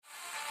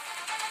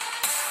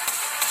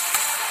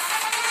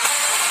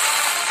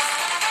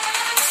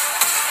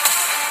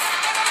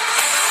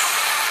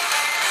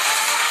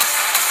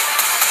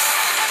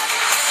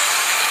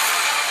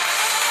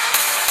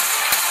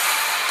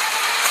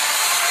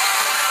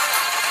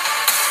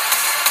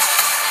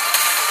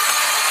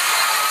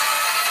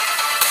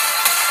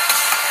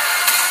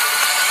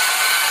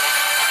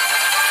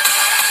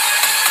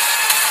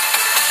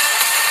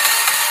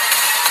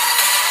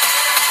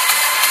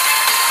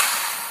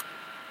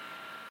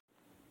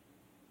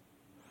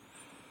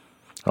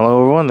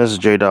Hello, everyone. This is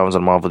Jay Dobbins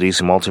of the Marvel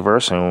DC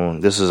Multiverse,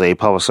 and this is a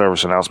public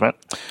service announcement.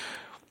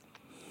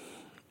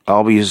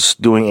 I'll be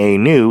doing a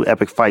new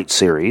Epic Fight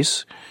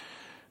series,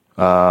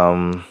 which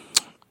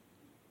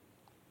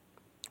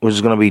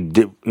is pretty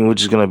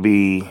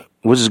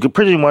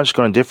much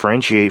going to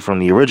differentiate from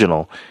the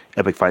original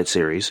Epic Fight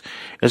series.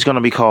 It's going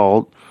to be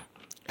called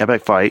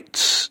Epic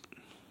Fights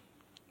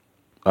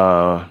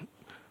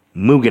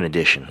Mugen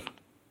Edition.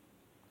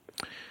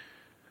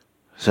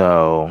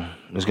 So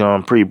it's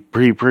going to be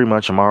pretty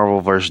much a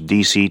Marvel versus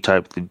DC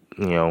type,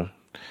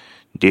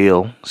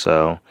 deal.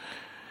 So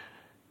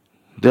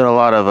did a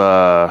lot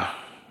of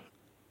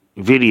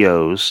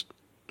videos.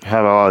 I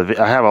have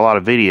a lot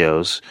of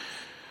videos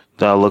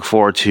that I look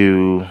forward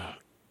to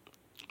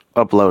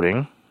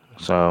uploading.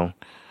 So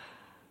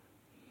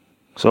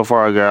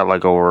far I got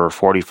like over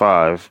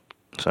 45.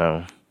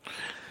 So,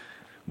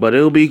 but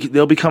they'll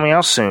be coming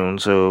out soon.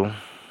 So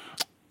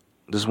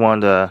just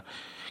wanted to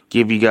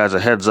give you guys a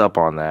heads up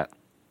on that.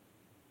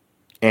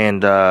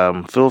 And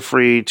feel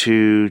free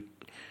to,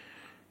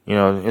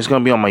 it's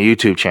going to be on my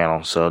YouTube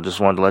channel. So just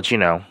wanted to let you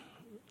know.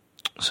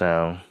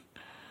 So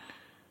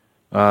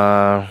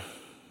that's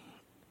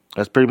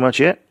pretty much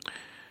it.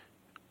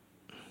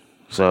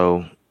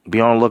 So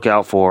be on the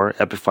lookout for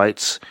Epic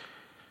Fights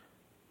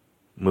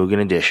Mugen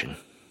Edition.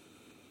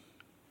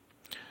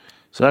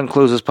 So that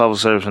concludes this public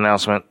service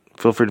announcement.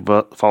 Feel free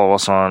to follow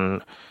us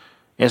on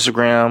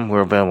Instagram. We're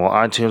available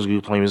on iTunes,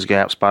 Google Play Music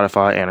app,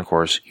 Spotify, and of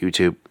course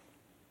YouTube.